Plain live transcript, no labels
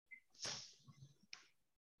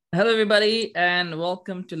Hello, everybody, and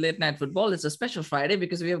welcome to Late Night Football. It's a special Friday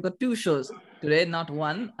because we have got two shows today, not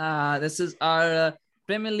one. This is our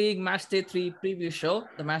Premier League Match Day 3 preview show,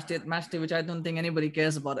 the match day, which I don't think anybody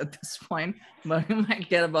cares about at this point, but we might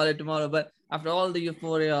care about it tomorrow. But after all the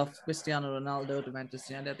euphoria of Cristiano Ronaldo to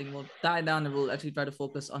Manchester United, I think we'll die down and we'll actually try to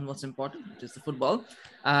focus on what's important, which is the football.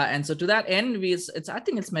 And so to that end, I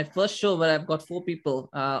think it's my first show where I've got four people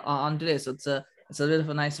on today, so it's a bit of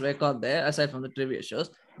a nice record there, aside from the trivia shows.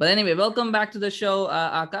 But anyway, welcome back to the show,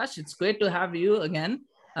 Aakash. It's great to have you again.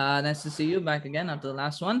 Nice to see you back again after the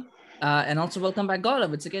last one. And also welcome back,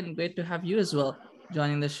 Gaurav. It's again great to have you as well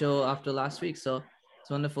joining the show after last week. So it's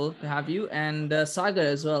wonderful to have you. And Sagar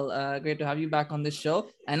as well. Great to have you back on this show.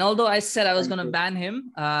 And although I said I was going to ban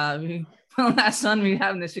him, last one we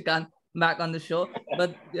have Nishikant back on the show.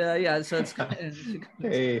 But yeah, so it's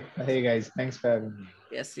Hey guys, thanks for having me.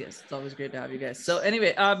 Yes, it's always great to have you guys. So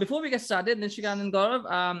anyway, before we get started, Nishikant and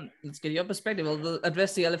Gaurav, let's get your perspective. We'll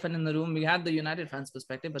address the elephant in the room. We had the United fans'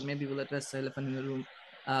 perspective, but maybe we'll address the elephant in the room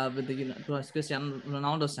with the Cristiano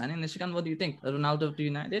Ronaldo signing. Nishikant, what do you think? Ronaldo to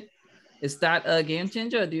United, is that a game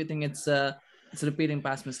changer, or do you think it's repeating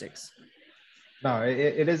past mistakes? No,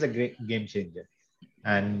 it is a great game changer,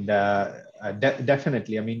 and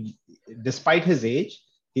definitely. I mean, despite his age,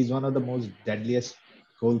 he's one of the most deadliest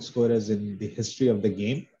goal scorers in the history of the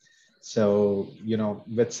game. So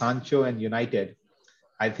with Sancho and United,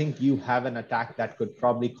 I think you have an attack that could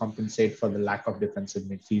probably compensate for the lack of defensive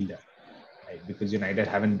midfielder, right? Because United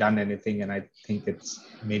haven't done anything, and I think it's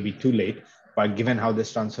maybe too late. But given how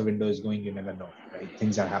this transfer window is going, you never know, right?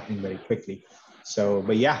 Things are happening very quickly. So,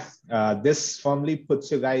 but yeah, this firmly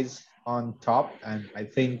puts you guys on top, and I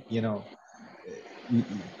think a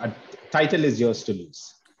title is yours to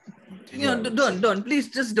lose. Don't please,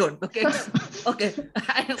 just don't. Okay, okay.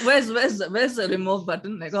 where's the remote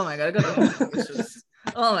button? Like, oh my god, I got the issues.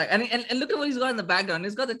 Oh my, and look at what he's got in the background.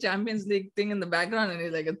 He's got the Champions League thing in the background, and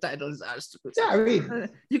he's like, a title is ours to put. Yeah, I mean,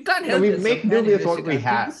 you can't help we yourself. make do with what we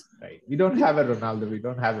have, right? We don't have a Ronaldo, we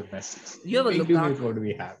don't have a Messi. You have a Lukaku. What do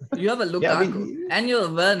we have? You have a Lukaku, and you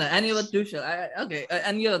have Werner, and you have Tuchel. Okay,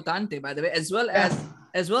 and you have Kante, by the way, as well as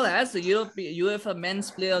the UEFA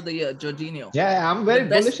Men's Player of the Year, Jorginho. Yeah, I'm very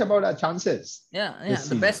bullish about our chances. Yeah,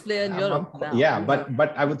 the best player in Europe. Yeah,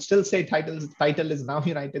 but I would still say title is now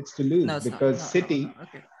United's to lose because City.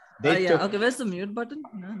 Okay. Okay. Where's the mute button?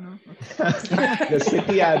 No. Okay. The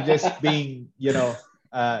City are just being,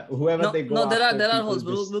 whoever they go. No, there are holes.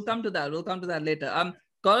 We'll come to that. We'll come to that later.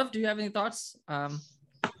 Gaurav, do you have any thoughts? I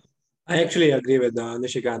actually agree with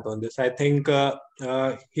Nishikant on this. I think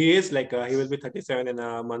he is he will be 37 in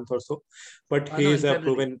a month or so, but he is a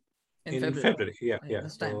proven in February. Yeah.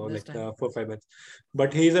 So 4 or 5 months,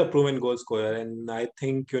 but he is a proven goal scorer, and I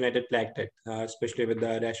think United lacked it, especially with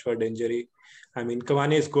the Rashford injury. I mean,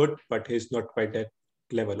 Cavani is good, but he's not quite that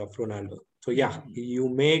level of Ronaldo. So yeah, you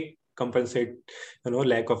may compensate,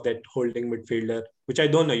 lack of that holding midfielder, which I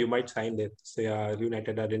don't know. You might sign it. Say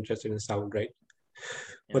United are interested in Saul, right?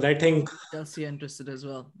 Yeah. But I think Chelsea interested as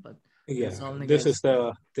well. But yeah, this is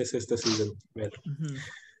the season where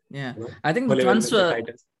yeah, I think the transfer.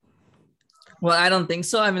 Well, I don't think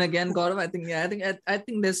so. I mean, again, Gaurav, I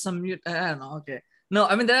think there's some mute. I don't know. Okay. No,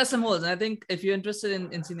 I mean, there are some holes. And I think if you're interested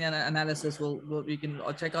in seeing the analysis, we can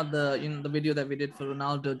check out the the video that we did for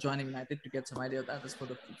Ronaldo joining United to get some idea of that. That's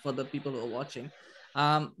for the people who are watching.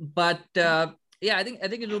 Yeah, I think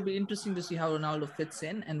it will be interesting to see how Ronaldo fits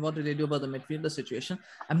in and what do they do about the midfielder situation.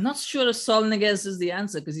 I'm not sure if Saul Niguez is the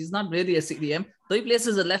answer because he's not really a CDM, though he plays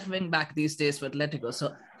as a left wing back these days for Atletico.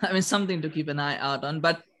 So I mean, something to keep an eye out on.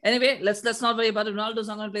 But anyway, let's not worry about it. Ronaldo's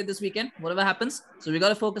not going to play this weekend, whatever happens. So we got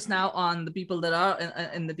to focus now on the people that are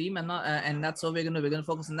in the team, and that's what we're going to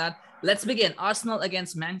focus on that. Let's begin. Arsenal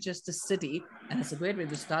against Manchester City, and it's a great way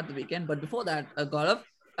to start the weekend. But before that, Gaurav.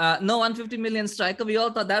 No 150 million striker. We all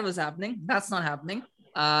thought that was happening. That's not happening.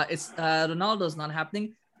 It's Ronaldo's not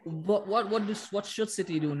happening. What should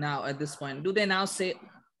City do now at this point? Do they now say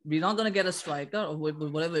we're not going to get a striker, or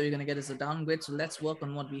whatever we're going to get is a downgrade? So let's work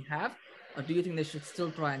on what we have. Or do you think they should still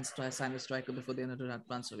try and sign a striker before the end of that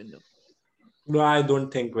transfer window? No, I don't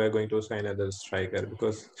think we're going to sign another striker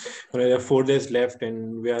because there are 4 days left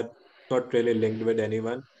and we are not really linked with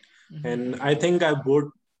anyone. Mm-hmm. And I think I would.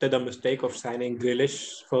 The mistake of signing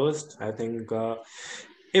Grealish first. I think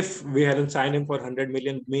if we hadn't signed him for 100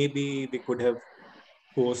 million, maybe we could have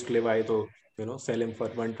forced Levi to, sell him for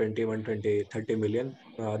 30 million,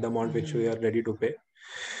 the amount which we are ready to pay.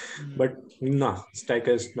 But no, striker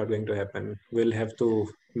is not going to happen. We'll have to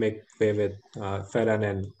make way with Ferran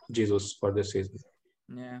and Jesus for this season.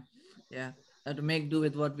 Yeah. To make do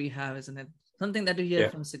with what we have, isn't it? something that you hear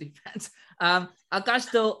from City fans. Aakash,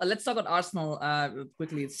 though, let's talk about Arsenal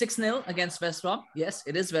quickly. 6-0 against West Brom. Yes,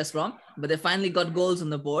 it is West Brom, but they finally got goals on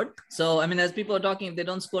the board. So, I mean, as people are talking, if they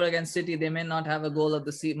don't score against City, they may not have a goal of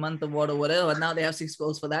the month award or whatever, but now they have 6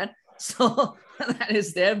 goals for that. So that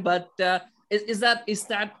is there. But is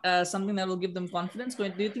that something that will give them confidence?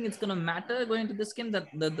 Do you think it's going to matter going into this game, that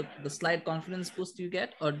the slight confidence boost you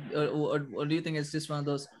get? Or do you think it's just one of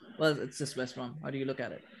those, well, it's just West Brom? How do you look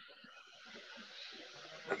at it?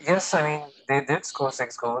 Yes, I mean, they did score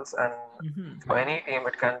 6 goals, and for any team,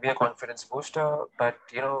 it can be a confidence booster. But,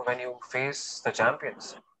 when you face the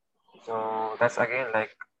champions, so that's again,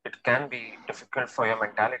 like, it can be difficult for your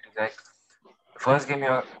mentality. Like, the first game,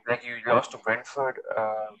 you lost to Brentford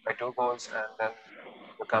by 2 goals, and then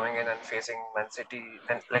you're coming in and facing Man City.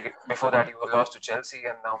 Then, like, before that, you lost to Chelsea,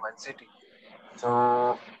 and now Man City.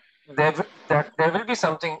 So there will be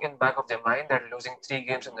something in back of their mind that losing 3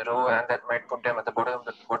 games in a row, and that might put them at the bottom of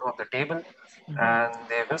the table, and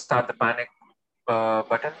they will start the panic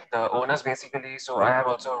button. The owners basically. So I have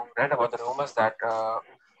also read about the rumors that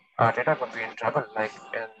Arteta could be in trouble, like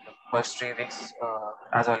in the first 3 weeks,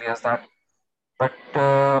 as early as that. But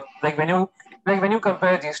when you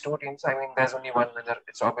compare these two teams, I mean, there's only one winner.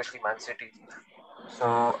 It's obviously Man City.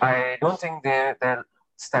 So I don't think there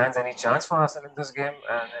stands any chance for Arsenal in this game,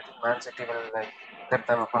 and I think Man City will rip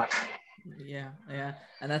them apart. Yeah,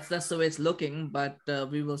 and that's the way it's looking. But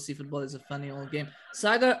we will see. Football is a funny old game.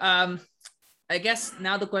 Sagar, I guess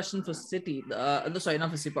now the question for City, sorry,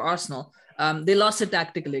 not for City, for Arsenal. They lost it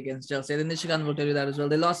tactically against Chelsea. I think Nishikant will tell you that as well.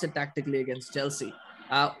 They lost it tactically against Chelsea.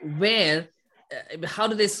 How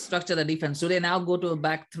do they structure the defense? Do they now go to a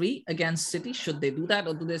back 3 against City? Should they do that,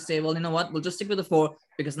 or do they say, well, you know what, we'll just stick with the 4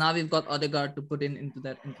 because now we've got Odegaard to put into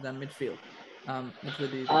that midfield?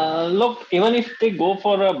 Look, even if they go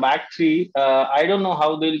for a back 3, I don't know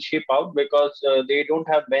how they'll shape out because they don't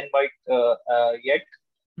have Ben White yet.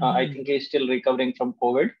 I think he's still recovering from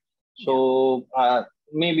COVID. So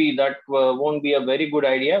maybe that won't be a very good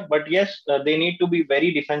idea. But yes, they need to be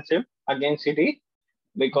very defensive against City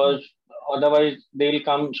because otherwise they'll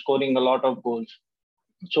come scoring a lot of goals.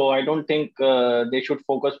 So I don't think they should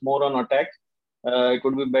focus more on attack. It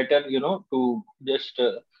would be better, to just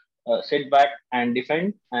sit back and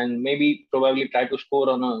defend and maybe probably try to score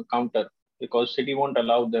on a counter because City won't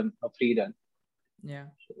allow them a free run.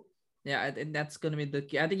 Yeah, I think that's going to be the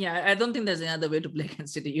key. I think, I don't think there's any other way to play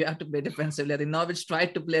against City. You have to play defensively. I think Norwich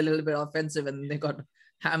tried to play a little bit offensive and they got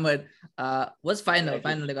hammered.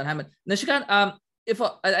 Finally they got hammered. Nishikant,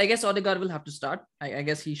 I guess Odegaard will have to start. I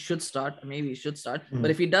guess he should start. Maybe he should start. But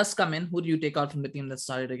if he does come in, who do you take out from the team that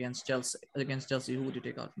started against Chelsea? Who would you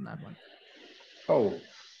take out from that one? Oh,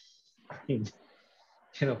 I mean,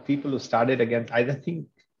 people who started against, I think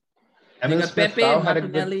Pepe,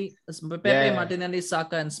 Martinelli,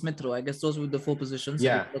 Saka, and Smith Rowe. I guess those were the 4 positions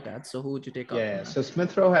that you look at. So who would you take out? Yeah, so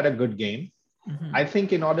Smith Rowe had a good game. I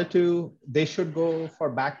think in order they should go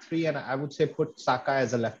for back 3, and I would say put Saka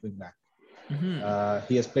as a left wing back.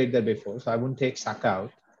 He has played there before, so I wouldn't take Saka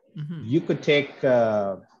out. You could take,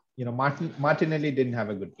 Martinelli didn't have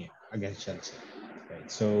a good game against Chelsea,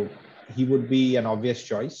 right? So he would be an obvious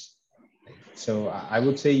choice. Right? So I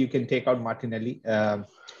would say you can take out Martinelli.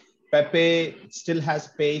 Pepe still has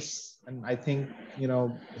pace, and I think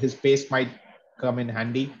his pace might come in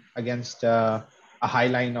handy against a high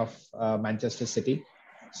line of Manchester City.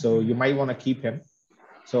 So you might want to keep him.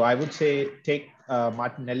 So I would say take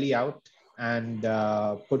Martinelli out and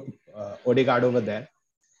put Odegaard over there.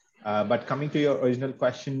 But coming to your original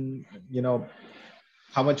question,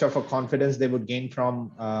 how much of a confidence they would gain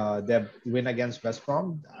from their win against West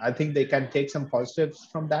Brom, I think they can take some positives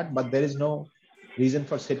from that, but there is no reason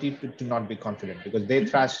for City to not be confident because they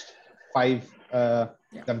thrashed 5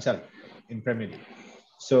 themselves in Premier League.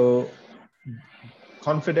 So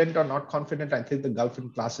confident or not confident, I think the gulf in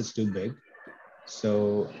class is too big.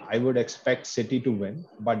 So I would expect City to win,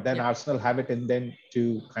 but then Arsenal have it in them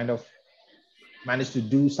to kind of manage to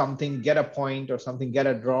do something, get a point or something, get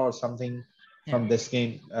a draw or something from this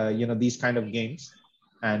game, these kind of games,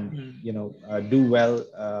 and do well,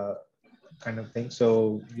 kind of thing.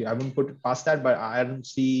 So I wouldn't put it past that, but I don't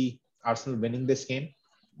see Arsenal winning this game,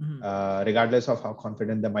 regardless of how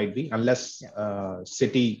confident they might be, unless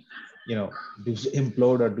City,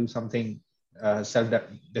 implode or do something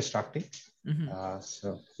self-destructing.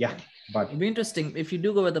 But it'll be interesting if you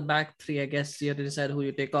do go with the back 3. I guess you have to decide who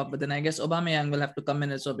you take off, but then I guess Aubameyang will have to come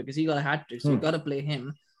in as well because he got a hat trick, so you got to play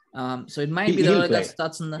him. So it might be the Odegaard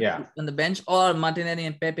starts on the bench, or Martinelli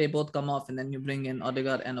and Pepe both come off, and then you bring in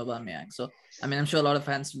Odegaard and Aubameyang. So I mean, I'm sure a lot of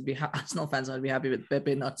fans would be Arsenal fans would be happy with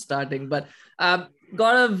Pepe not starting. But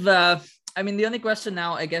Gaurav, I mean, the only question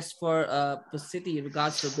now, I guess, for City in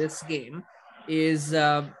regards to this game is,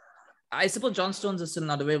 I suppose John Stones is still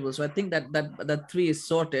not available, so I think that three is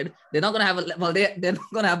sorted. They're not gonna have they're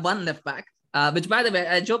not gonna have one left back. Which, by the way,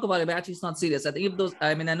 I joke about it, but actually it's not serious. I think if those,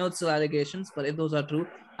 I mean, I know it's still allegations, but if those are true,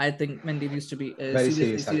 I think Mendy needs to be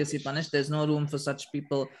seriously punished. There's no room for such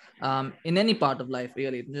people in any part of life,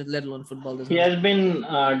 really, let alone football. He has been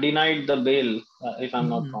denied the bail, if I'm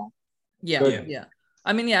not wrong. Yeah.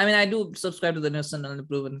 I mean, I do subscribe to the innocent and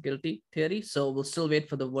proven guilty theory, so we'll still wait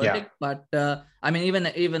for the verdict. Yeah. But I mean,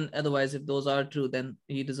 even otherwise, if those are true, then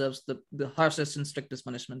he deserves the harshest and strictest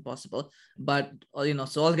punishment possible. But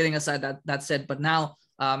so all getting aside that said, but now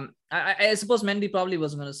I suppose Mendy probably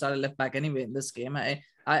wasn't going to start a left back anyway in this game.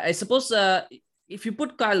 I suppose if you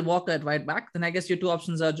put Kyle Walker at right back, then I guess your two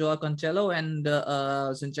options are Joao Cancelo and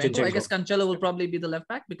Zinchenko. I guess Cancelo will probably be the left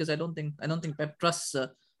back because I don't think Pep trusts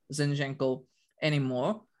Zinchenko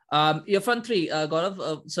anymore. Your front three,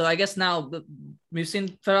 Gaurav. So I guess now we've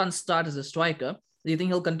seen Ferran start as a striker. Do you think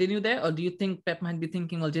he'll continue there, or do you think Pep might be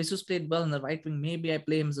thinking, well, Jesus played well in the right wing, maybe I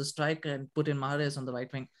play him as a striker and put in Mahrez on the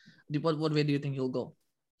right wing? What way do you think he'll go?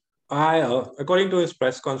 According to his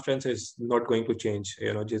press conference, is not going to change,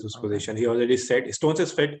 Jesus' position. He already said Stones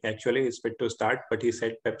is fit. Actually, he's fit to start, but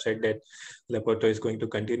Pep said that Laporte is going to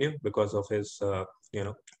continue because of his,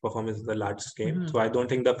 performance in the largest game. Mm-hmm. So I don't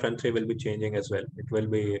think the front three will be changing as well. It will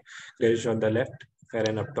be Grealish on the left,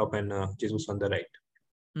 Ferran up top, and Jesus on the right.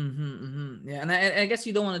 Yeah, and I guess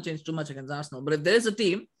you don't want to change too much against Arsenal, but if there is a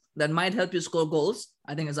team that might help you score goals,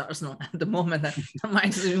 I think it's Arsenal at the moment.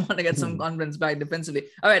 Might we want to get some confidence back defensively.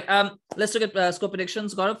 All right, let's look at score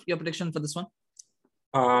predictions. Gaurav, your prediction for this one?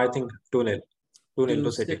 I think 2-0. 2-0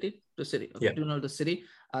 to City. To City. Okay, yeah. 2-0 to City.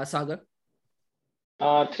 Sagar?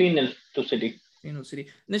 3-0 to City. City.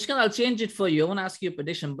 Nishikant, I'll change it for you. I want to ask you a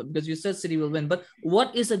prediction, but because you said City will win. But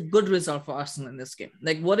what is a good result for Arsenal in this game?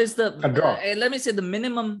 Like, what is a draw? Let me say the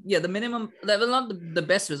minimum. Yeah, the minimum level, not the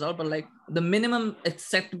best result, but like the minimum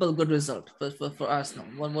acceptable good result for Arsenal.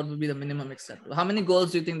 What would be the minimum acceptable? How many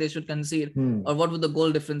goals do you think they should concede, or what would the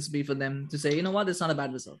goal difference be for them to say, you know what, it's not a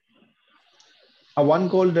bad result? A 1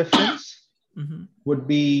 goal difference would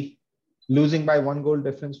be. Losing by 1 goal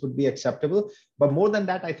difference would be acceptable. But more than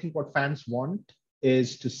that, I think what fans want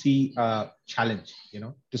is to see a challenge,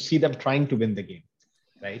 to see them trying to win the game,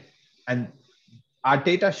 right? And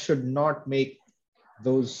Arteta should not make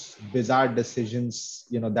those bizarre decisions,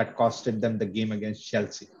 that costed them the game against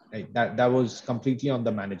Chelsea, right? That was completely on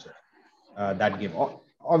the manager, that game.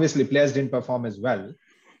 Obviously, players didn't perform as well,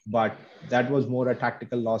 but that was more a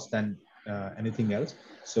tactical loss than anything else.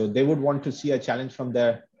 So they would want to see a challenge from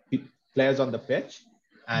their players on the pitch,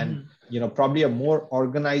 and probably a more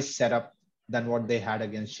organized setup than what they had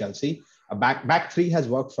against Chelsea. A back three has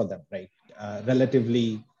worked for them, right?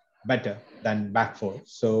 Relatively better than back four,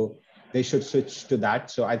 so they should switch to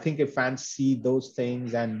that. So I think if fans see those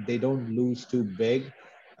things and they don't lose too big,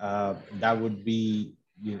 that would be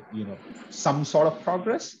some sort of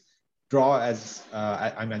progress. Draw, as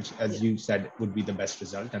I mentioned, as you said, would be the best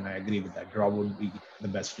result, and I agree with that. Draw would be the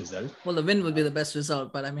best result. Well, the win would be the best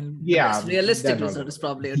result, but I mean, the best realistic result is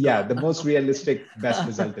probably a draw. Yeah, the most realistic best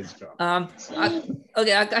result is draw.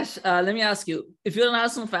 Okay, Aakash, let me ask you: if you're an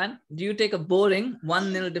Arsenal fan, do you take a boring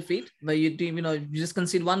 1-0 defeat where you just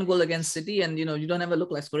concede 1 goal against City, and you don't ever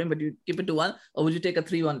look like scoring, but you keep it to 1, or would you take a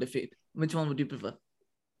 3-1 defeat? Which one would you prefer?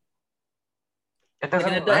 It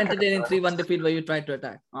doesn't like an entertaining 3-1 defeat where you try to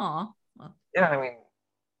attack. Yeah, I mean,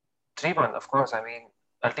 3-1, of course. I mean,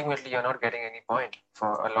 ultimately, you're not getting any point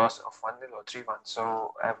for a loss of 1-0 or 3-1.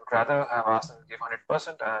 So I would rather have Arsenal give 100%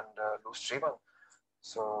 and lose 3-1.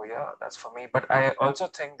 So yeah, that's for me. But I also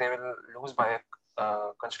think they will lose by a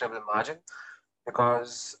considerable margin,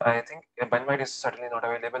 because I think Ben White is certainly not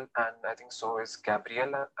available, and I think so is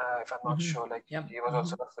Gabriel. If I'm not sure, he was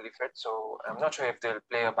also not fully fit. So I'm not sure if they'll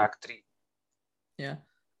play a back three. Yeah.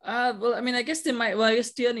 Well, I mean, I guess they might. Well, I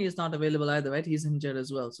guess Tierney is not available either, right? He's injured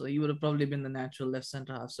as well, so he would have probably been the natural left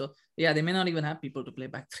center half. So yeah, they may not even have people to play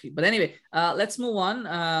back three. But anyway, let's move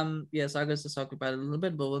on. Yes, August is occupied a little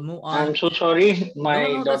bit, but we'll move on. I'm so sorry,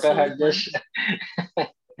 my daughter had just.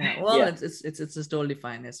 Yeah, well, it's totally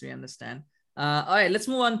fine, as we understand. All right, let's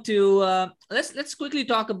move on to let's quickly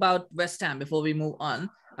talk about West Ham before we move on.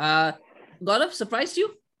 Gaurav, surprised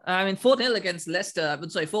you? I mean, 4-0 against Leicester.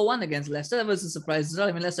 4-1 against Leicester. That was a surprise result.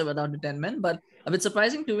 I mean, Leicester were down to 10 men, but a bit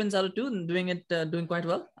surprising. 2 wins out of 2 and doing quite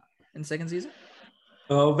well in second season.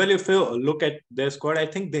 Well, if you look at their squad, I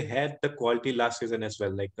think they had the quality last season as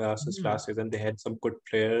well. Like since last season, they had some good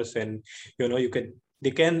players, and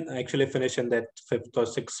they can actually finish in that 5th or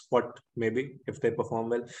 6th spot maybe if they perform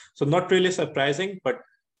well. So not really surprising, but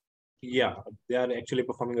Yeah, they are actually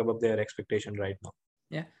performing above their expectation right now.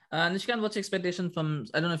 Yeah. Nishikant, what's your expectation from,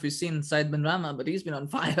 I don't know if you've seen Said Ben Rama, but he's been on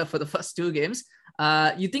fire for the first 2 games.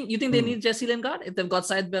 You think they need Jesse Lingard? If they've got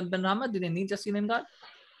Said Ben Rama, do they need Jesse Lingard?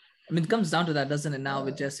 I mean, it comes down to that, doesn't it, now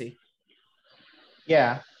with Jesse?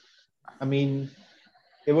 Yeah. I mean,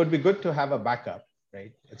 it would be good to have a backup,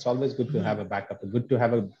 right? It's always good to have a backup, good to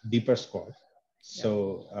have a deeper squad.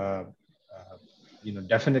 So,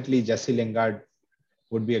 definitely Jesse Lingard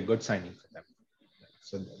would be a good signing for them.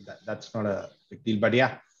 So that's not a big deal. But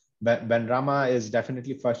yeah, Ben Rama is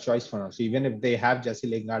definitely first choice for now. So even if they have Jesse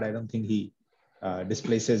Lingard, I don't think he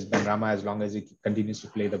displaces Ben Rama as long as he continues to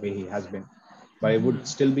play the way he has been. But it would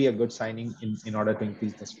still be a good signing in order to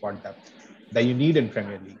increase the squad depth that you need in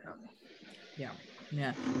Premier League now.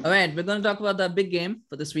 Yeah. All right, we're going to talk about the big game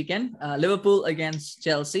for this weekend, Liverpool against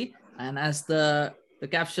Chelsea. And as the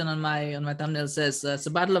caption on my thumbnail says, it's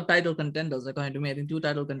a battle of title contenders. According to me, I think 2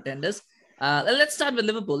 title contenders. Let's start with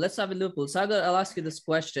Liverpool. Sagar, I'll ask you this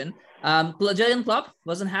question. Jurgen Klopp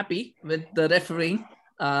wasn't happy with the refereeing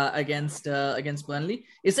against Burnley.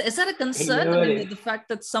 Is that a concern? I mean, the fact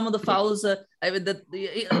that some of the fouls,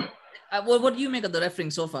 what do you make of the refereeing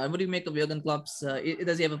so far? What do you make of Jurgen Klopp's?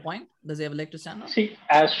 Does he have a point? Does he have a leg to stand on? See,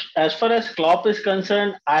 as far as Klopp is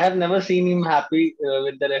concerned, I have never seen him happy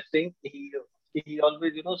with the refereeing. He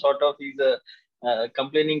always, sort of he's a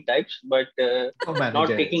complaining types, but not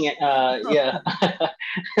taking yeah.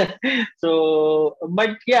 So,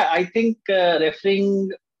 but yeah, I think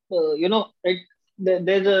refereeing,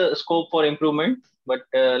 there's a scope for improvement, but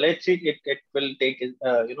let's see, it will take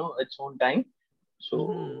its own time.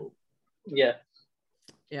 So yeah.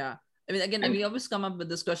 I mean, again, we always come up with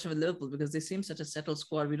this question with Liverpool because they seem such a settled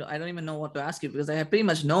squad. I don't even know what to ask you because I pretty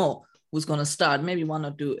much know who's going to start, maybe 1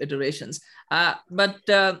 or 2 iterations. But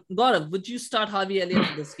Gaurav, would you start Harvey Elliott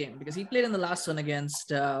for this game? Because he played in the last one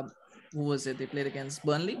against, who was it? They played against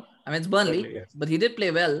Burnley. I mean, it's Burnley, yes. But he did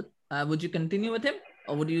play well. Would you continue with him?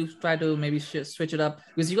 Or would you try to maybe switch it up?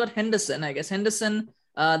 Because you got Henderson, I guess. Henderson,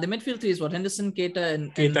 the midfield 3 is what? Henderson, Keita,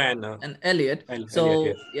 and Elliott.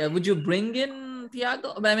 So, yeah, would you bring in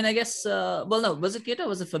Thiago? I mean, I guess, was it Keita or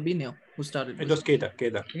was it Fabinho who started? It was Keita.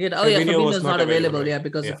 Oh, yeah, Fabinho's not available, right? Yeah,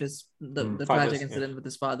 because of the tragic incident with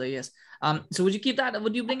his father, yes. So would you keep that?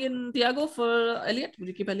 Would you bring in Thiago for Elliott? Would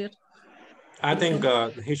you keep Elliott? I think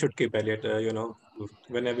he should keep Elliott,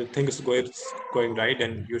 when everything is going right,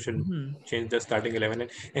 and you should change the starting 11.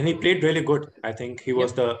 And he played really good. I think he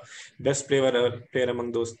was the best player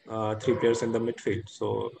among those 3 players in the midfield.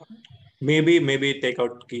 So maybe take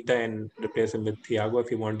out Keita and replace him with Thiago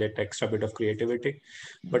if you want that extra bit of creativity.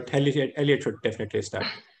 But Elliott should definitely start.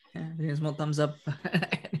 Yeah, small thumbs up.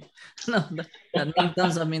 No, that means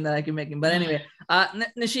thumbs up mean that I can make him. But anyway,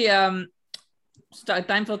 Nishi,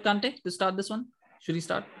 time for Kante to start this one. Should he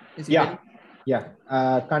start? Is he ready? Yeah.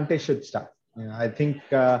 Kante should start. I think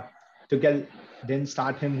Tuchel didn't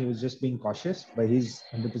start him. He was just being cautious, but he's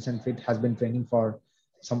 100% fit. Has been training for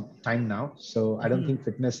some time now, so I don't think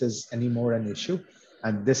fitness is any more an issue.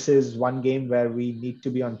 And this is one game where we need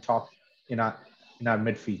to be on top in our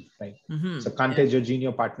midfield, right? So Kante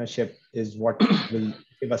Jorginho partnership is what will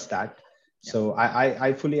give us that. So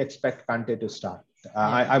I fully expect Kante to start.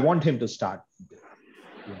 I want him to start.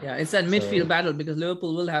 Yeah, it's that midfield battle because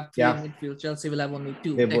Liverpool will have 3 in midfield. Chelsea will have only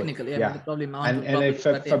 2 technically. Yeah. Probably and if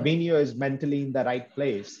Fabinho is mentally in the right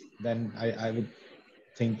place, then I would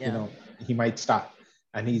think he might start,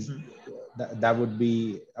 and that would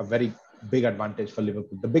be a very big advantage for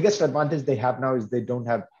Liverpool. The biggest advantage they have now is they don't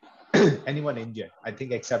have anyone injured. I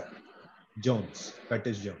think except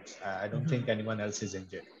Curtis Jones. I don't think anyone else is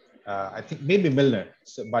injured. I think maybe Milner.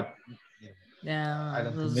 So, but I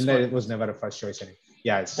don't think Milner was never a first choice anymore.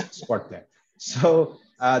 Yeah, it's squad player. So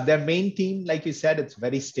their main team, like you said, it's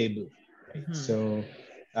very stable. Right? So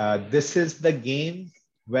this is the game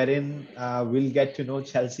wherein we'll get to know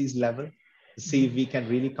Chelsea's level, see if we can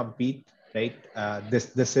really compete. Right?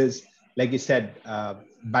 This is, like you said,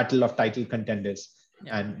 battle of title contenders,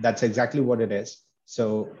 and that's exactly what it is.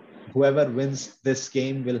 So whoever wins this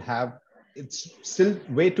game will have. It's still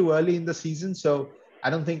way too early in the season, so I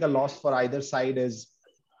don't think a loss for either side is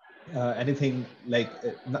anything like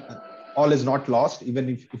all is not lost, even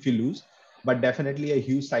if you lose, but definitely a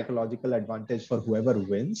huge psychological advantage for whoever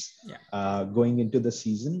wins going into the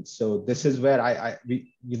season. So this is where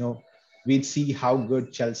we'd see how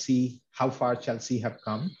far Chelsea have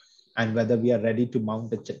come, and whether we are ready to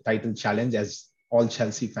mount the title challenge as all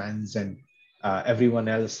Chelsea fans and everyone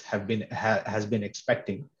else has been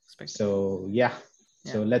expecting. So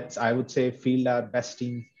so I would say field our best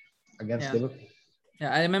team against Liverpool.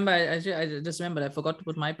 Yeah, I remember. I just remembered. I forgot to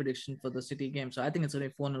put my prediction for the City game. So I think it's only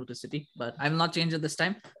 4-0 to City. But I will not change it this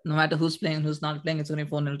time. No matter who's playing, who's not playing, it's only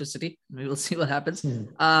 4-0 to City. We will see what happens.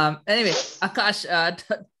 Anyway, Aakash,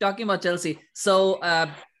 talking about Chelsea. So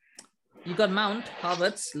you got Mount,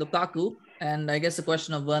 Havertz, Lukaku, and I guess the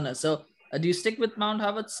question of Werner. So do you stick with Mount,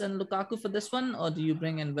 Havertz, and Lukaku for this one, or do you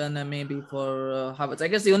bring in Werner maybe for Havertz? I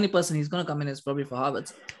guess the only person he's going to come in is probably for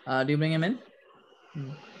Havertz. Do you bring him in?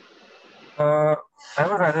 I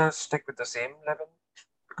would rather stick with the same 11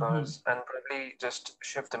 because and probably just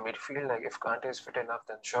shift the midfield. Like if Kante is fit enough,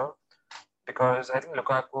 then sure. Because I think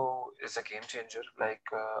Lukaku is a game changer. Like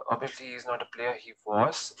obviously he's not a player he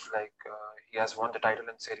was. Like he has won the title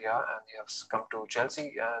in Serie A and he has come to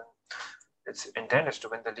Chelsea and its intent is to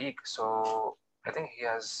win the league. So I think he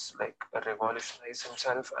has like revolutionized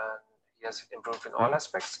himself and he has improved in all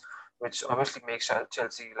aspects, which obviously makes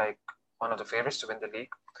Chelsea like one of the favorites to win the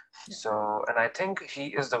league. Yeah. So, and I think he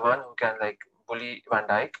is the one who can like bully Van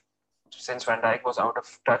Dijk. Since Van Dijk was out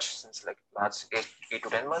of touch since like last 8 to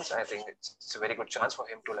 10 months, I think it's a very good chance for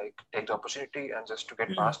him to like take the opportunity and just to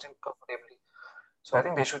get past him comfortably. So I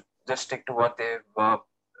think they should just stick to what they were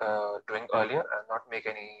doing earlier and not make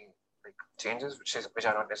any like changes which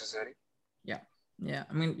are not necessary. Yeah.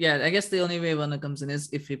 I mean, I guess the only way Werner comes in is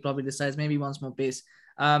if he probably decides maybe he wants more pace.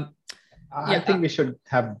 I think we should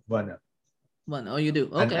have Werner. Oh, you do?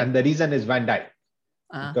 Okay. And the reason is Van Dijk.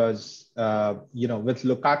 Because with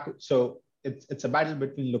Lukaku, so it's a battle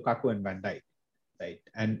between Lukaku and Van Dijk, right?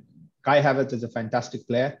 And Kai Havertz is a fantastic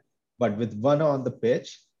player, but with Werner on the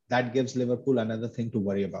pitch, that gives Liverpool another thing to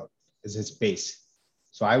worry about, is his pace.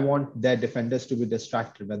 So I want their defenders to be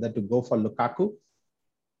distracted, whether to go for Lukaku,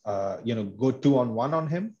 go 2-on-1 on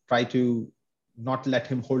him, try to not let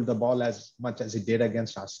him hold the ball as much as he did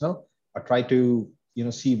against Arsenal, or try to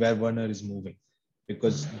see where Werner is moving,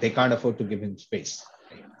 because they can't afford to give him space.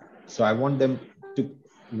 So I want them to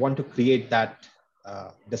want to create that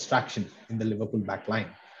distraction in the Liverpool back line.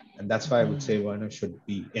 And that's why I would say Werner should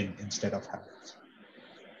be in instead of Havertz.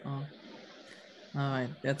 All right,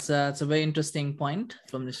 that's a very interesting point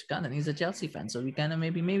from Nishikant, and he's a Chelsea fan, so we kind of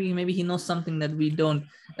maybe he knows something that we don't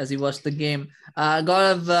as he watched the game.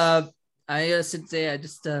 Gaurav, I should say I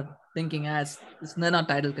just thinking as they're not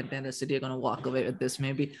title contenders, City are going to walk away with this.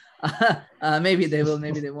 Maybe maybe they will,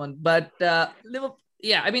 maybe they won't. But Liverpool,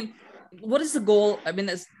 I mean, what is the goal? I mean,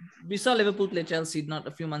 as we saw Liverpool play Chelsea not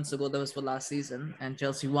a few months ago. That was for last season, and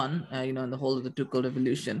Chelsea won. In the whole of the Tuchel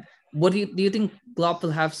revolution. What do you think Klopp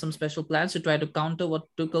will have some special plans to try to counter what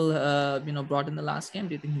Tuchel brought in the last game?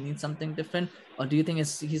 Do you think he needs something different, or do you think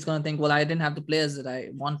he's going to think, well, I didn't have the players that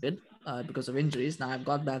I wanted because of injuries. Now I've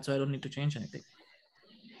got that, so I don't need to change anything.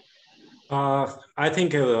 I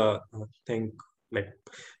think like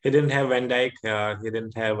he didn't have Van Dijk. He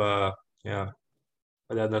didn't have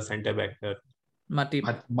the other centre back. Matip.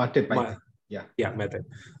 Yeah, Matip.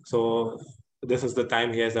 So this is the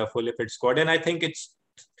time he has a fully fit squad, and I think it's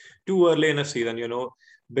too early in a season.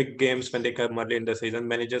 Big games when they come early in the season,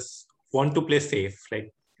 managers want to play safe.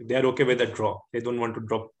 Like they're okay with a draw. They don't want to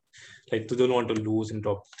drop. Like they don't want to lose and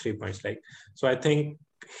drop 3 points. So I think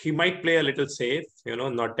he might play a little safe.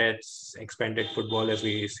 Not as expanded football as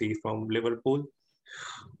we see from Liverpool.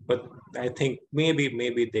 But I think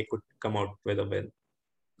maybe they could come out with a win.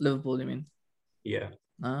 Liverpool, you mean? Yeah.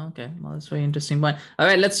 Oh, okay. Well, that's a very interesting point. All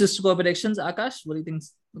right, let's just go predictions. Aakash, what do you think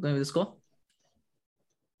is going to be the score?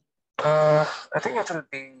 I think it will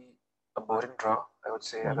be a boring draw. I would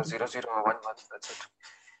say either 0-0 or 1-1. That's it.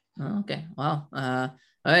 Oh, okay. Wow.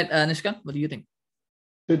 All right, Nishikant, what do you think?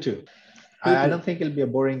 2-2. I don't think it'll be a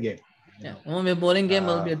boring game. Yeah, it won't be a boring game.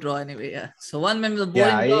 It'll be a draw anyway. Yeah. So one will be a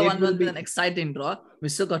boring draw, one will be an exciting draw. We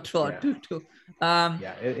still got draw 2-2.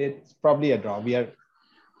 It's probably a draw. We are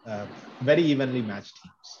very evenly matched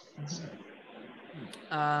teams.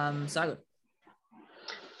 Sagar.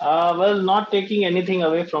 Well, not taking anything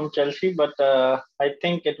away from Chelsea, but I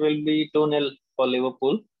think it will be 2-0 for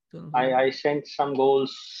Liverpool. I sent some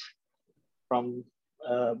goals from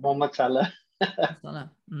Mohamed Salah.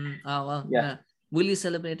 Yeah. Will he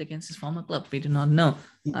celebrate against his former club? We do not know.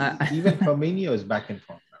 Even Firmino is back in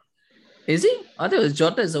form now. Is he? I thought it was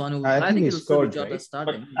Jota is the one who. I think he scored. Jota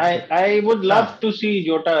starting. But I would love to see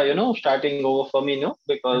Jota, starting over Firmino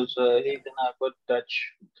because he's in a good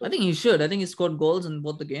touch. So. I think he should. I think he scored goals in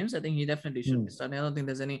both the games. I think he definitely should be starting. I don't think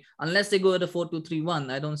there's any, unless they go at a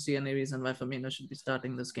 4-2-3-1. I don't see any reason why Firmino should be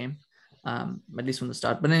starting this game, at least from the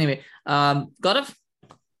start. But anyway, Gaurav.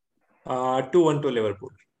 2-1 to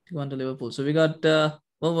Liverpool. 2-1 to Liverpool. So we got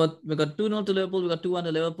we got 2-0 to Liverpool. We got 2-1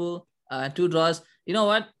 to Liverpool. 2 draws. You know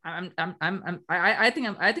what? I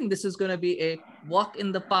think this is going to be a walk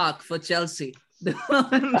in the park for Chelsea.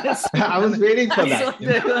 I was waiting for that.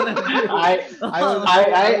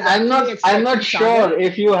 I'm not sure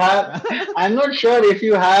if you have. I'm not sure if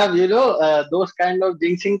you have, those kind of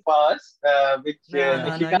jinxing powers, which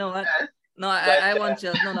Nishikant has. No, I want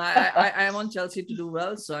Chelsea. No, I want Chelsea to do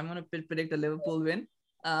well. So I'm going to predict a Liverpool win.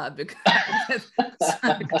 Because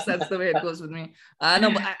that's the way it goes with me.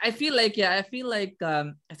 No, but I feel like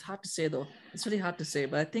it's hard to say though. It's really hard to say,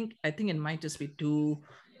 but I think it might just be 2-1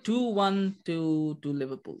 to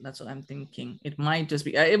Liverpool. That's what I'm thinking. It might just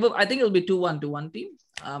be. I think it'll be 2-1 to one team.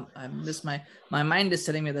 My mind is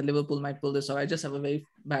telling me that Liverpool might pull this off. I just have a very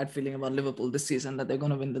bad feeling about Liverpool this season, that they're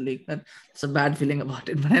going to win the league. That's a bad feeling about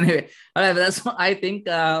it. But anyway, all right, that's what I think.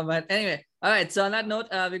 But anyway, all right. So on that note,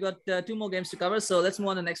 we got 2 more games to cover. So let's move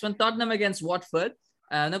on to the next one. Tottenham against Watford.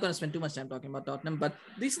 I'm not going to spend too much time talking about Tottenham, but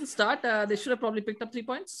decent start. They should have probably picked up 3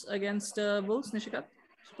 points against Wolves. Nishikant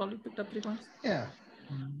should probably picked up 3 points. Yeah,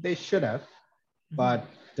 they should have. But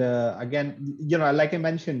again, like I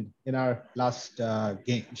mentioned in our last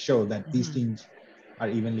game show, that these teams are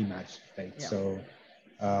evenly matched, right? Yeah. So,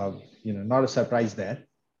 not a surprise there.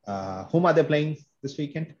 Whom are they playing this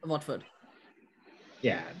weekend? Watford.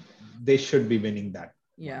 Yeah, they should be winning that.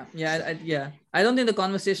 Yeah. I don't think the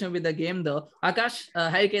conversation will be the game though. Aakash,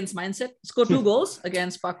 Harry Kane's mindset: score 2 goals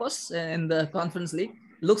against Pacos in the Conference League.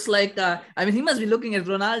 Looks like, he must be looking at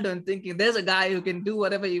Ronaldo and thinking, there's a guy who can do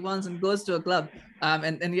whatever he wants and goes to a club.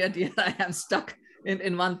 And yet I am stuck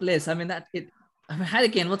in one place. Harry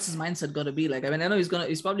Kane, what's his mindset got to be like? I know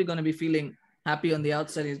he's probably going to be feeling happy on the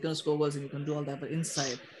outside. He's going to score goals and he can do all that. But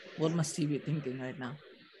inside, what must he be thinking right now?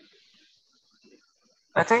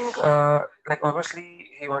 I think, obviously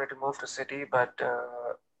he wanted to move to City, but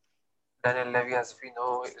Daniel Levy, as we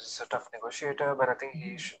know, is a tough negotiator. But I think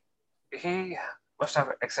he must have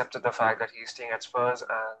accepted the fact that he's staying at Spurs,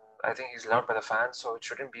 and I think he's loved by the fans, so it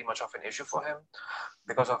shouldn't be much of an issue for him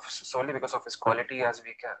solely because of his quality, as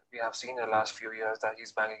we have seen in the last few years that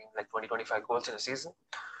he's banging like 20-25 goals in a season.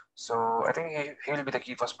 So I think he'll be the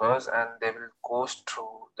key for Spurs, and they will coast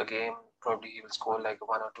through the game. Probably he will score like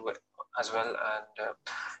 1 or 2 as well,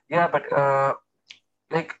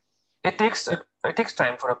 and it takes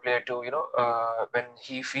time for a player to when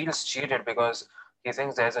he feels cheated because he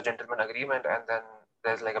thinks there's a gentleman agreement and then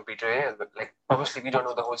there's like a betrayal. But like obviously we don't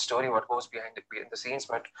know the whole story, what goes behind the scenes,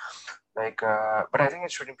 but I think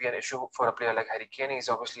it shouldn't be an issue for a player like Harry Kane. He's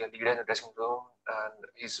obviously a leader in the dressing room and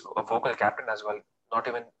he's a vocal captain as well. Not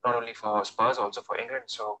only for Spurs, also for England.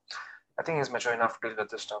 So I think he's mature enough to deal with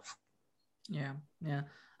this stuff. Yeah.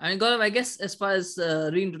 Gaurav, I guess as far as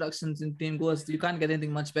reintroductions in team goes, you can't get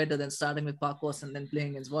anything much better than starting with Pacos and then playing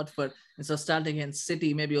against Watford. And so starting against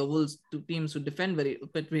City, maybe or Wolves, 2 teams who defend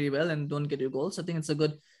very well and don't get your goals. I think it's a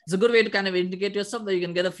good way to kind of indicate yourself that you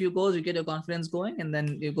can get a few goals, you get your confidence going, and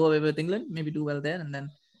then you go away with England, maybe do well there, and then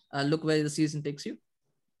look where the season takes you.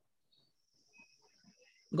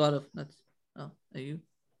 Gaurav, are you?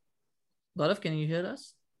 Gaurav, can you hear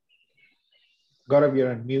us? Gaurav, you're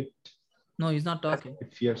on mute. No, he's not talking.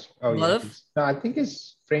 No, I think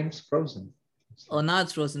his frame's frozen. Oh, now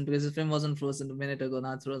it's frozen because his frame wasn't frozen a minute ago.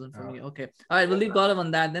 Now it's frozen for me. Okay. All right, we'll leave Gaurav on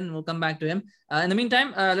that. Then we'll come back to him. In the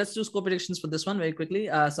meantime, let's do score predictions for this one very quickly.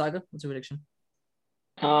 Sagar, what's your prediction?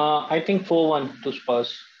 I think 4-1 to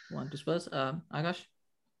Spurs. 1 to Spurs. Aakash?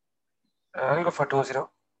 I'll go for 2-0.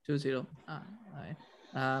 2-0. All right.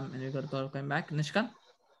 And we got Gaurav coming back. Nishikant?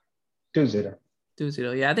 2-0.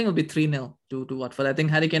 2-0. Yeah, I think it'll be 3-0 to Watford. I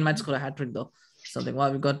think Harry Kane might score a hat-trick though. Something.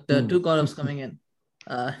 Wow, we've got 2 Gauravs coming in.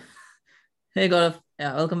 Hey Gaurav.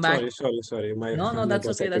 Yeah, welcome back. Sorry. No, that's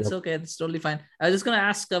okay. That's okay. It's totally fine. I was just going to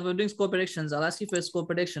ask, we're doing score predictions. I'll ask you for a score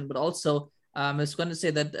prediction, but also I was going to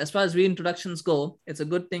say that as far as reintroductions go, it's a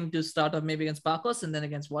good thing to start off maybe against Pacos and then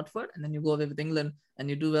against Watford, and then you go away with England and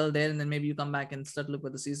you do well there, and then maybe you come back and start to look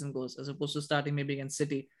where the season goes, as opposed to starting maybe against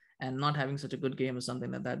City and not having such a good game or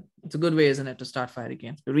something like that. It's a good way, isn't it, to start for Harry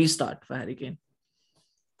Kane, to restart for Harry Kane?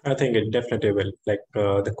 I think it definitely will. Like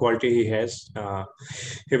the quality he has,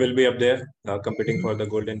 he will be up there competing for the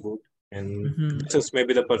Golden Boot. And this is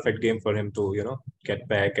maybe the perfect game for him to, get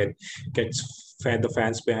back and get the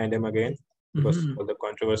fans behind him again because of the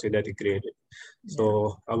controversy that he created.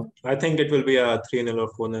 So I think it will be a 3-0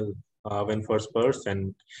 or 4-0 win for Spurs,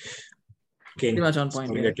 and Kane pretty much on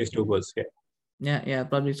point. At least 2 goals. Yeah,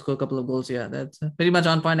 probably score a couple of goals. Yeah, that's pretty much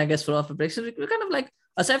on point, I guess, for offer breaks. So we're kind of like,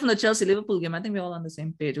 aside from the Chelsea-Liverpool game, I think we're all on the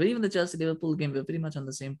same page. But even the Chelsea-Liverpool game, we're pretty much on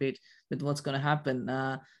the same page with what's going to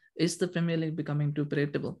happen. Is the Premier League becoming too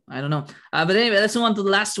predictable? I don't know. But anyway, let's move on to the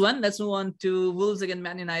last one. Let's move on to Wolves against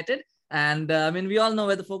Man United. And we all know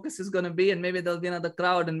where the focus is going to be, and maybe there'll be another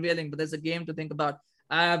crowd unveiling, but there's a game to think about.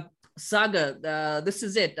 Sagar, this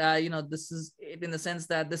is it. This is it in the sense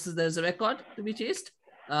that there's a record to be chased.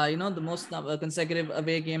 The most consecutive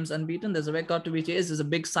away games unbeaten. There's a record to be chased. There's a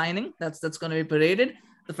big signing that's going to be paraded.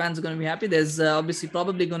 The fans are going to be happy. There's obviously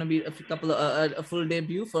probably going to be a full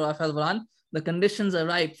debut for Rafael Varane. The conditions are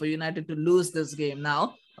right for United to lose this game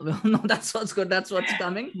now. We all know that's what's good. That's what's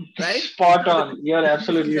coming, right? Spot on. You're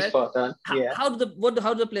absolutely spot on. Yeah. How do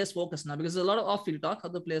the players focus now? Because there's a lot of off-field talk. How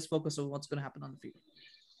do the players focus on what's going to happen on the field?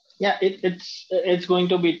 Yeah, it's going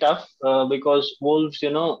to be tough because Wolves,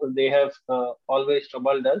 they have always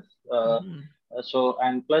troubled us. So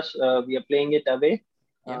and plus we are playing it away.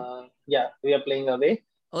 We are playing away.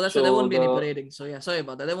 Oh, that's why there won't be any parading. So yeah, sorry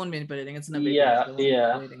about that. There won't be any parading. It's in a big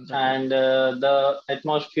parading, and the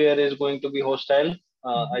atmosphere is going to be hostile.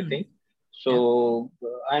 I think so.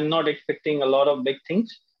 I'm not expecting a lot of big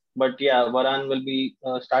things, but yeah, Varane will be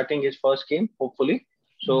starting his first game, hopefully.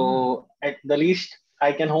 So at the least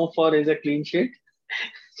I can hope for is a clean sheet.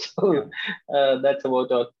 So that's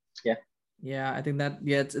about all. Yeah, I think that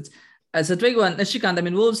it's a tricky one. Nishikant, I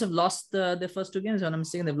mean, Wolves have lost their first two games. If I'm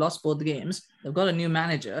mistaken, they've lost both games. They've got a new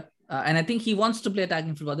manager, and I think he wants to play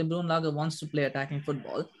attacking football. I think Bruno Lager wants to play attacking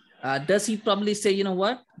football. Does he probably say, you know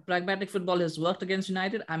what, pragmatic football has worked against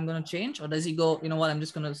United, I'm going to change? Or does he go, you know what, I'm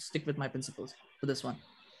just going to stick with my principles for this one?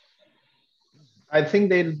 I think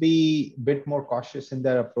they'll be a bit more cautious in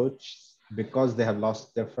their approach because they have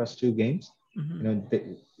lost their first two games.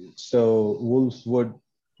 So Wolves would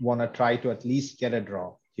want to try to at least get a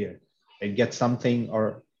draw here and get something,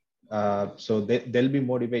 or so they'll be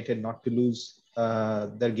motivated not to lose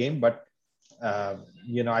their game. But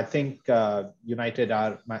I think United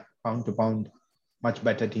are pound to pound much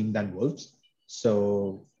better team than Wolves.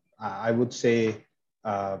 So I would say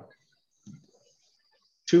 2-1.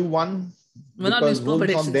 Because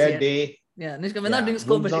Wolves on their day. Yeah, Nishka, we're not doing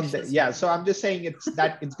score predictions. So I'm just saying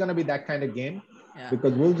it's going to be that kind of game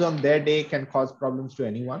because Wolves on their day can cause problems to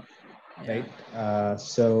anyone, right?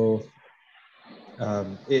 So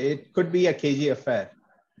it could be a cagey affair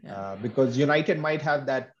because United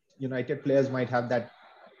players might have that,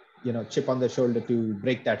 chip on their shoulder to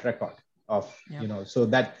break that record of, so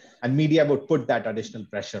that, and media would put that additional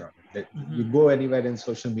pressure on it. You go anywhere in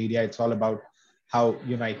social media, it's all about how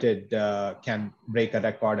United can break a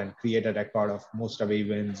record and create a record of most away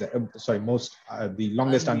wins, the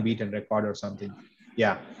longest unbeaten record or something.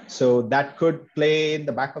 Yeah. So that could play in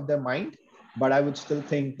the back of their mind, but I would still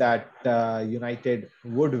think that United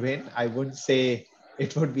would win. I wouldn't say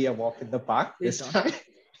it would be a walk in the park this time.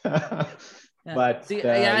 But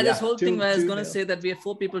this whole thing where I was going to say that we have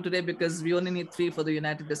 4 people today because we only need 3 for the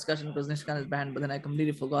United discussion because Nishikant is banned, but then I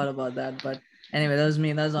completely forgot about that. But anyway, that was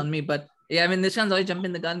on me. But yeah, I mean, Nishikant's always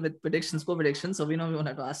jumping the gun with score predictions, so we know we won't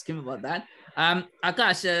have to ask him about that.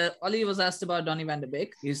 Aakash, Ollie was asked about Donny van de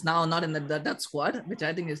Beek. He's now not in the Dutch squad, which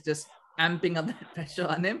I think is just amping up that pressure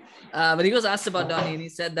on him. But he was asked about Donny, and he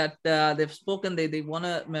said that they've spoken. They want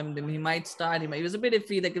to. He might start. He was a bit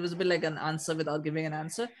iffy. Like it was a bit like an answer without giving an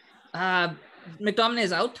answer. McTominay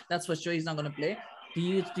is out. That's for sure. He's not going to play. Do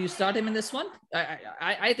you start him in this one?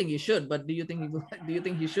 I think he should. But do you think he will? Do you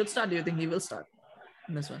think he should start? Do you think he will start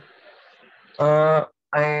in this one?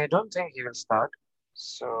 I don't think he will start.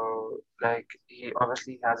 So, he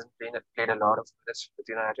obviously hasn't played a lot of minutes with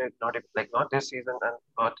United, not this season and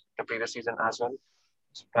not the previous season as well.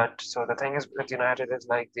 But so the thing is with United is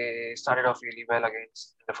they started off really well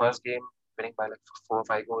against the first game, winning by 4 or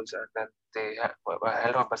 5 goals, and then they were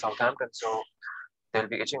held off by Southampton. So they'll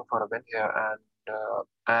be itching for a win here,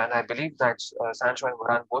 and I believe that Sancho and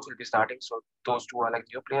Varane both will be starting. So those two are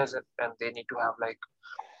new players, and they need to have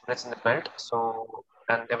minutes in the belt. So,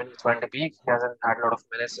 and even with Van de Beek, he hasn't had a lot of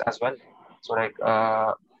minutes as well. So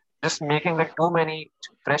just making too many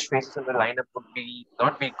fresh faces in the lineup would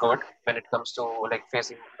not be good when it comes to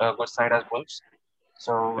facing a good side as Wolves.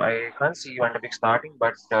 So I can't see Van de Beek starting,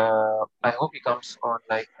 but I hope he comes on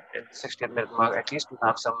in the 60th minute mark at least to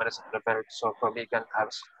have some minutes in the belt. So probably he can have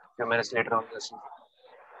a few minutes later on this season.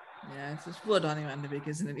 Yeah, it's just poor Donny van de Beek,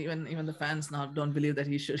 isn't it? Even the fans now don't believe that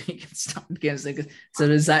he can start games. It's a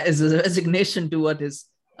resignation to what his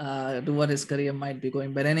career might be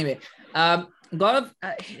going. But anyway, Gaurav,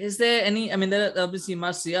 is there any? I mean, there obviously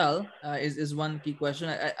Martial is one key question.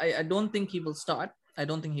 I don't think he will start. I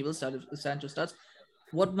don't think he will start if Sancho starts.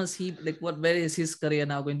 What must he where is his career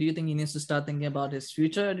now going? Do you think he needs to start thinking about his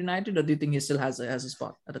future at United, or do you think he still has a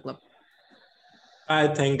spot at the club? I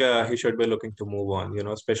think he should be looking to move on,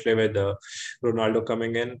 especially with Ronaldo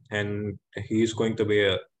coming in, and he's going to be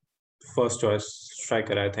a first choice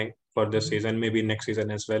striker, I think. for this season, maybe next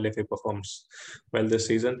season as well if he performs well this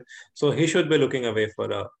season. So he should be looking away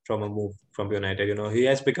from a move from United. He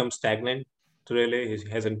has become stagnant. Really, he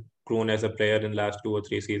hasn't grown as a player in last 2 or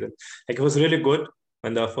 3 seasons. Like he was really good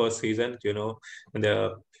in the first season. When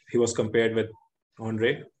he was compared with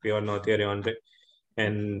Andre. We all know Thierry Andre,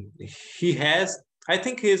 and he has. I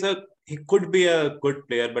think he could be a good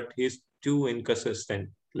player, but he's too inconsistent.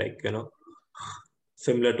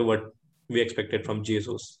 Similar to what we expected from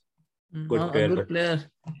Jesus. Good player, a good player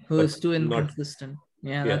who is too inconsistent.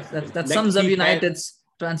 That sums up United's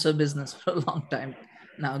transfer business for a long time.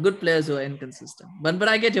 Now, good players who are inconsistent. But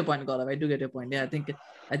I get your point, Gaurav. I do get your point. Yeah, I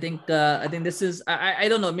think this is. I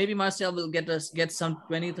don't know. Maybe Martial will get some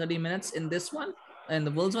 20-30 minutes in this one. In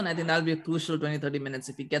the Wolves one, I think that'll be a crucial 20-30 minutes.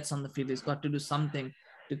 If he gets on the field, he's got to do something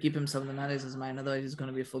to keep himself in the manager's mind. Otherwise, he's going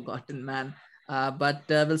to be a forgotten man. But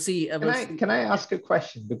we'll see. Can I ask a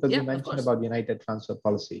question? Because you mentioned about United transfer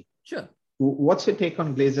policy. Sure. What's your take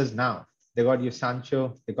on Glazers now? They got you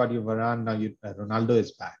Sancho, they got you Varane. Now Ronaldo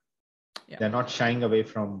is back. Yeah. They're not shying away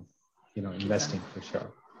from investing for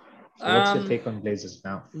sure. So what's your take on Glazers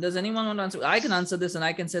now? Does anyone want to answer? I can answer this, and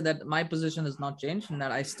I can say that my position has not changed, and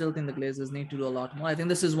that I still think the Glazers need to do a lot more. I think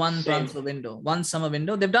this is one transfer window, one summer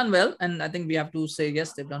window. They've done well, and I think we have to say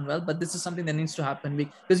yes, they've done well. But this is something that needs to happen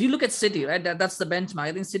because you look at City, right? That's the benchmark.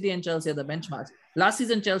 I think City and Chelsea are the benchmarks. Last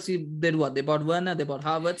season, Chelsea did what? They bought Werner, they bought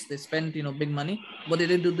Havertz, they spent big money. What they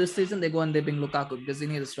did do this season, they go and they bring Lukaku because they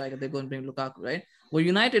need a striker. They go and bring Lukaku, right? What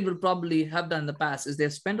United will probably have done in the past is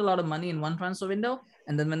they've spent a lot of money in one transfer window.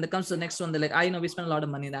 And then when it comes to the next one, they're like, we spent a lot of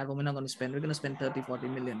money in that one. We're not going to spend. We're going to spend 30-40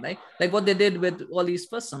 million, right? Like what they did with Ollie's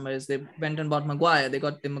first summer is they went and bought Maguire. They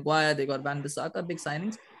got Maguire. They got Van Bissaka, big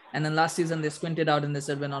signings. And then last season, they squinted out and they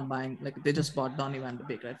said, we're not buying. Like they just bought Donny van de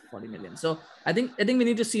Beek, right? For 40 million. So I think we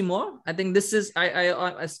need to see more. I think this is,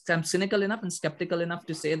 I'm cynical enough and skeptical enough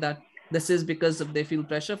to say that this is because they feel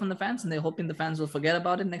pressure from the fans and they're hoping the fans will forget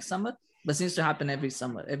about it next summer. But it needs to happen every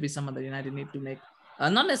summer. Every summer, the United need to make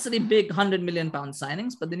not necessarily big £100 million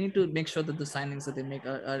signings, but they need to make sure that the signings that they make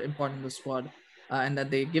are important to the squad and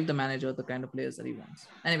that they give the manager the kind of players that he wants.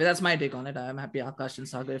 Anyway, that's my take on it. I'm happy, Aakash and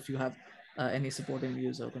Sagar, if you have any supporting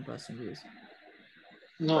views or contrasting views.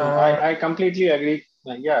 No, I completely agree.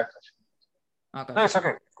 Yeah, Aakash. No, it's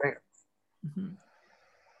okay. Great. Mm-hmm.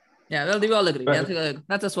 Yeah, well, we all agree. Yeah,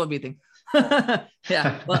 that's just what we think.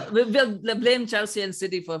 Yeah, well, we'll blame Chelsea and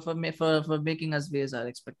City for making us raise our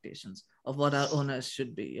expectations of what our owners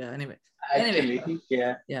should be. Yeah. Anyway,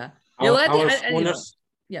 yeah.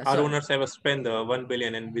 Our owners have spent 1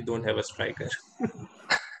 billion and we don't have a striker.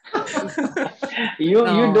 You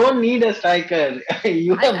don't need a striker.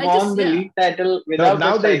 You have won the league title without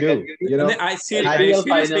now a striker. They do. I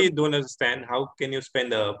seriously don't understand how can you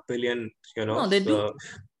spend 1 billion. No, they do.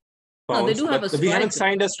 Pounds, they do have a striker. We haven't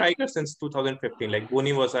signed a striker since 2015. Like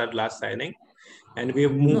Boni was our last signing, and we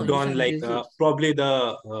have moved on. Probably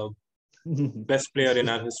the best player in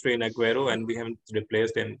our history in Aguero, and we haven't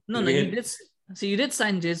replaced him. You did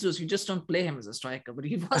sign Jesus. You just don't play him as a striker, but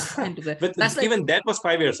he was signed to play. But that was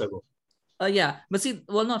 5 years ago. But see,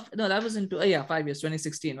 that was into 5 years,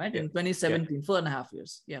 2016, right? In 2017, 4.5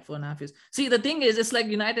 years. Yeah, 4.5 years. See, the thing is, it's like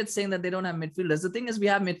United saying that they don't have midfielders. The thing is, we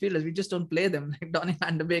have midfielders, we just don't play them. Like Donny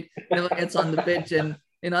van de Beek never gets on the pitch, and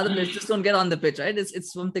other players just don't get on the pitch, right?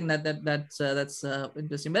 It's something that's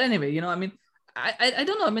interesting. But anyway, I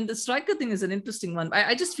don't know. I mean, the striker thing is an interesting one.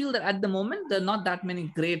 I just feel that at the moment, there are not that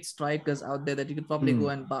many great strikers out there that you could probably go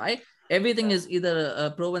and buy. Everything is either a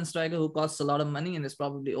proven striker who costs a lot of money and is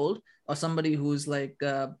probably old, or somebody who's like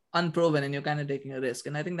unproven and you're kind of taking a risk.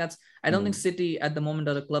 And I think I don't think City at the moment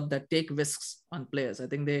are a club that take risks on players. I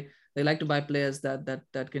think they like to buy players that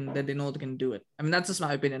they know they can do it. I mean, that's just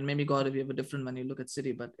my opinion. Maybe God, if you have a different one, you look at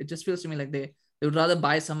City, but it just feels to me like they would rather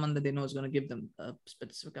buy someone that they know is going to give them a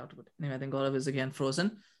specific output. Anyway, I think Gaurav is again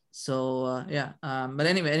frozen. So but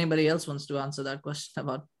anyway, anybody else wants to answer that question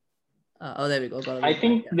about? There we go. I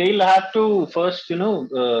think they'll have to first,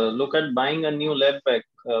 look at buying a new left back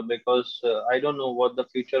because I don't know what the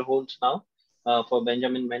future holds now for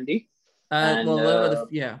Benjamin Mendy. I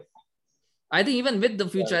think even with the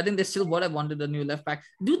future, I think they still would have wanted a new left back.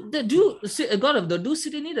 Gaurav, do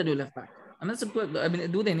City need a new left back?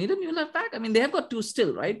 Do they need a new left back? I mean, they have got two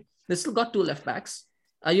still, right? They still got two left backs.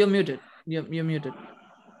 You're muted. You're muted.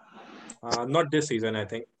 Not this season, I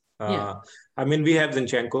think. I mean, we have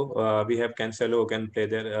Zinchenko, we have Cancelo who can play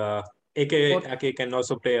there. Ake can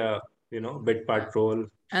also play a bit part role,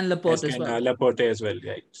 and Laporte as well. Laporte as well,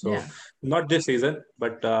 right? So not this season,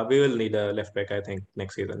 but we will need a left back. I think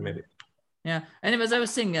next season maybe. Yeah. Anyways, I was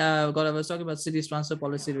saying, God, I was talking about City's transfer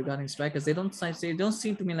policy regarding strikers. They don't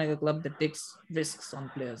seem to me like a club that takes risks on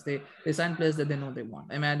players. They sign players that they know they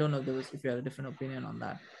want. I mean, I don't know if you have a different opinion on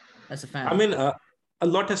that as a fan. I mean, a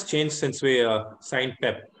lot has changed since we signed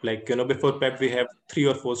Pep. Like, before Pep, we have 3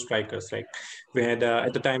 or 4 strikers. Like, we had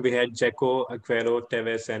at the time we had Dzeko, Aguero,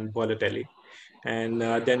 Tevez, and Balotelli. And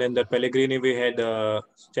then in the Pellegrini, we had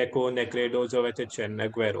Dzeko, Negredo, Jovetic, and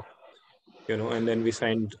Aguero. And then we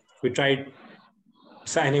tried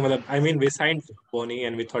signing. We signed Boni,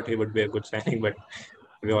 and we thought he would be a good signing, but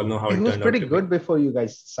we all know how it turned out. He was pretty good before you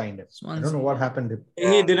guys signed him. I don't know what happened.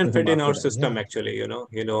 He didn't fit in our system, actually.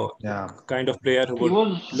 Kind of player who would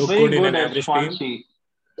look good in an average team.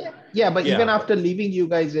 Yeah, but even after leaving you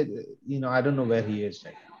guys, I don't know where he is.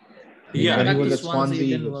 Right? When he was at Swansea,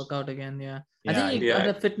 he didn't work out again. I think he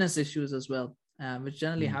had fitness issues as well, which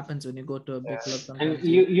generally happens when you go to a big club. And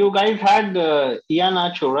you guys had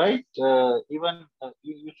Iheanacho, right? Even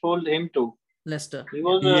you sold him to Leicester. He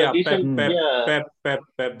was decent.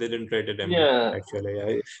 Pep didn't rate him.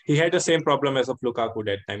 Actually, he had the same problem as of Lukaku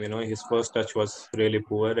that time. His first touch was really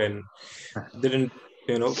poor and didn't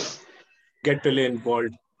get really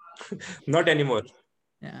involved. Not anymore.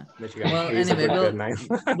 Yeah. Well, anyway,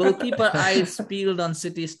 we'll keep our eyes peeled on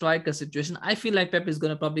City striker situation. I feel like Pep is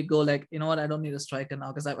going to probably go like, you know what, I don't need a striker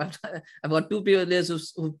now because I've got 2 players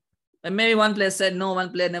who and maybe one player said no,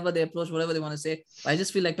 one player never, they approach whatever they want to say. But I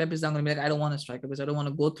just feel like Pep is not going to be like, I don't want a striker because I don't want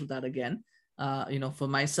to go through that again. For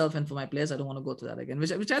myself and for my players, I don't want to go through that again,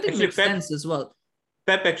 which I think makes sense as well.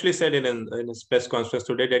 Pep actually said in his press conference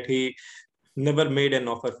today that he never made an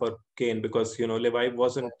offer for Kane because, Levi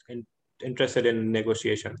wasn't interested in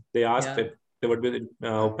negotiation. They asked if they would be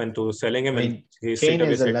open to selling him, and he Kane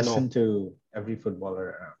is a lesson to every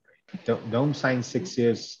footballer around. Right? Don't sign 6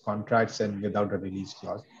 years contracts and without a release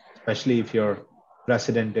clause, especially if your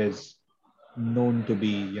president is known to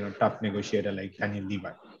be tough negotiator like Daniel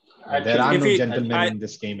Levi. There are no gentlemen in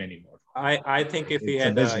this game anymore. I think if he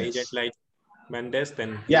had an agent like Mendes,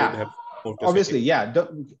 then he would have moved to obviously City.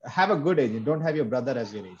 Don't have a good agent. Don't have your brother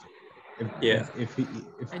as your agent.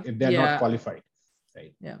 If they're not qualified,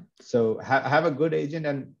 right? So have a good agent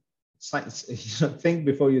and think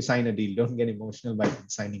before you sign a deal. Don't get emotional by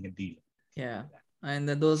signing a deal. And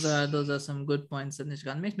those are some good points that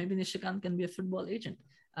Nishikant makes. Maybe Nishikant can be a football agent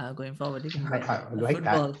going forward. He can be a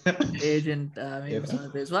football agent. Maybe some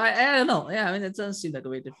of this. Well, I don't know. I mean, it doesn't seem like a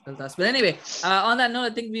very difficult task. But anyway, on that note, I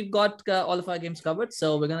think we've got all of our games covered.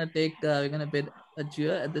 So we're gonna bid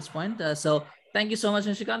adieu at this point. So thank you so much,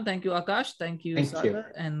 Nishikant. Thank you, Aakash. Thank you,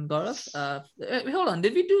 Sagar and Gaurav. Hold on.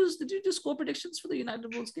 Did we do score predictions for the United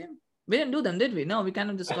Bulls game? We didn't do them, did we? No, we kind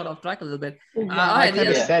of just got off track a little bit. I kind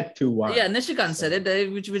of said 2-1. Yeah, Nishikant said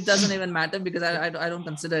it, which doesn't even matter because I don't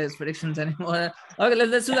consider his predictions anymore. Okay,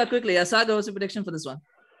 let's do that quickly. Sagar, what's your prediction for this one?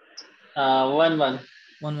 1-1.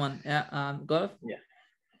 1-1. Yeah. Gaurav?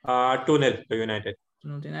 2-0 to United.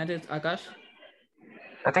 2-0 to United. Aakash?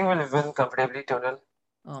 I think we'll win comfortably 2-0.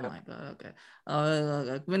 Oh my God.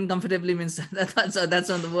 Okay. Win comfortably means that's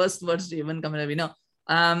one of the worst words to win comfortably. No.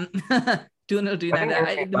 2-0 to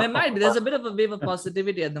United. There's a bit of a wave of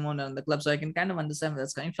positivity at the moment on the club, so I can kind of understand where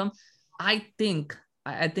that's coming from. I think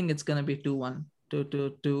it's gonna be 2-1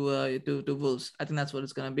 to Wolves. I think that's what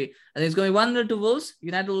it's gonna be. I think it's gonna be 1-0 to Wolves.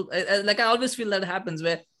 United will, like I always feel that happens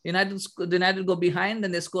where United go behind,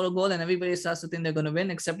 then they score a goal, and everybody starts to think they're gonna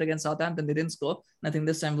win, except against Southampton they didn't score. And I think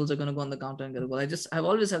this time Wolves are gonna go on the counter and get a goal. I've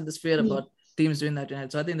always had this fear about teams doing that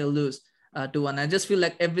United, so I think they'll lose. 2-1. I just feel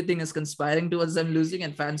like everything is conspiring towards them losing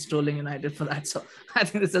and fans trolling United for that. So I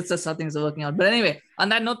think that's just how things are working out. But anyway, on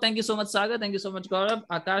that note, thank you so much, Sagar. Thank you so much, Gaurav,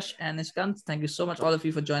 Aakash, and Nishikant. Thank you so much, all of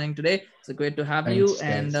you, for joining today. It's great to have you,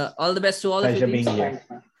 and all the best to all of you. Pleasure being here.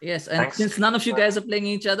 Yes, and since none of you guys are playing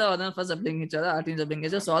each other, or none of us are playing each other, our teams are playing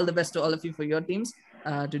each other. So all the best to all of you for your teams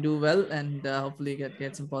to do well and hopefully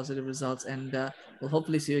get some positive results. And we'll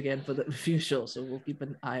hopefully see you again for the review show. So we'll keep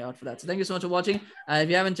an eye out for that. So thank you so much for watching. If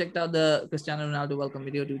you haven't checked out the Cristiano Ronaldo welcome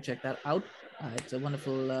video, do check that out. It's a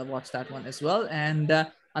wonderful watch that one as well. And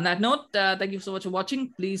on that note, thank you so much for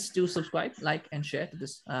watching. Please do subscribe, like, and share to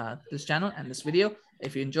this channel and this video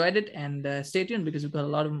if you enjoyed it, and stay tuned because we've got a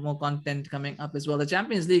lot of more content coming up as well. The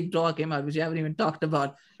Champions League draw came out, which we haven't even talked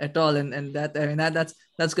about at all, and that's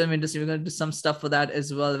going to be interesting. We're going to do some stuff for that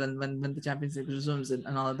as well when the Champions League resumes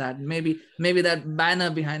and all of that. Maybe that banner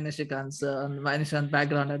behind Nishikant's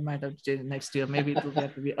background, I might have to change next year. Maybe it will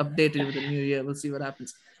have to be updated with the new year. We'll see what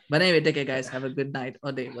happens. But anyway, take care, guys. Have a good night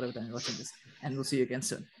or day, whatever time you're watching this, and we'll see you again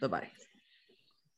soon. Bye-bye.